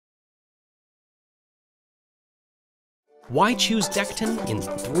Why choose Dekton in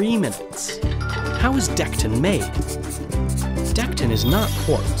 3 minutes? How is Dekton made? Dekton is not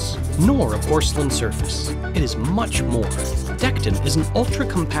quartz, nor a porcelain surface. It is much more. Dekton is an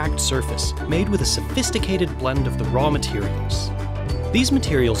ultra-compact surface made with a sophisticated blend of the raw materials. These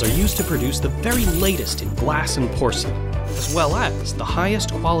materials are used to produce the very latest in glass and porcelain, as well as the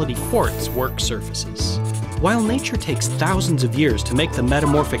highest quality quartz work surfaces. While nature takes thousands of years to make the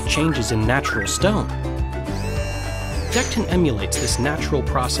metamorphic changes in natural stone, Dekton emulates this natural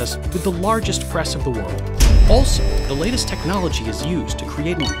process with the largest press of the world. Also, the latest technology is used to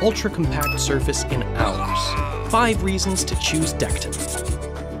create an ultra-compact surface in hours. 5 reasons to choose Dekton.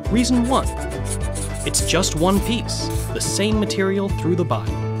 Reason 1. It's just one piece, the same material through the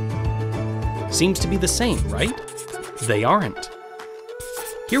body. Seems to be the same, right? They aren't.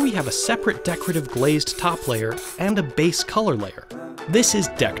 Here we have a separate decorative glazed top layer and a base color layer. This is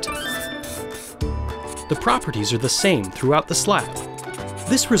Dekton. The properties are the same throughout the slab.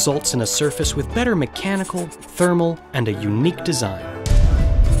 This results in a surface with better mechanical, thermal, and a unique design.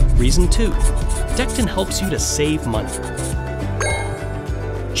 Reason 2. Dekton helps you to save money.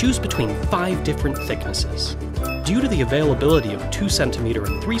 Choose between 5 different thicknesses. Due to the availability of 2 cm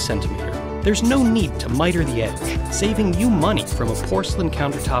and 3 cm, there's no need to miter the edge, saving you money from a porcelain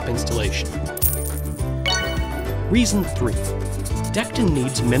countertop installation. Reason 3. Dekton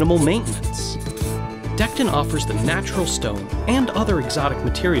needs minimal maintenance. Dekton offers the natural stone and other exotic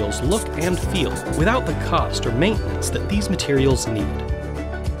materials look and feel without the cost or maintenance that these materials need.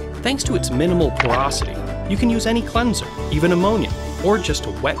 Thanks to its minimal porosity, you can use any cleanser, even ammonia, or just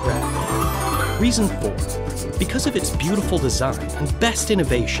a wet rag. Reason 4. Because of its beautiful design and best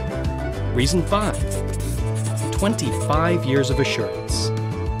innovation. Reason 5. 25 years of assurance.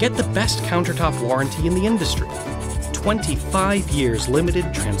 Get the best countertop warranty in the industry. 25 years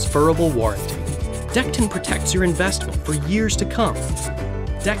limited transferable warranty. Dekton protects your investment for years to come.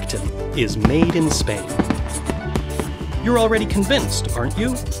 Dekton is made in Spain. You're already convinced, aren't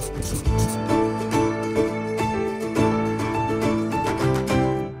you?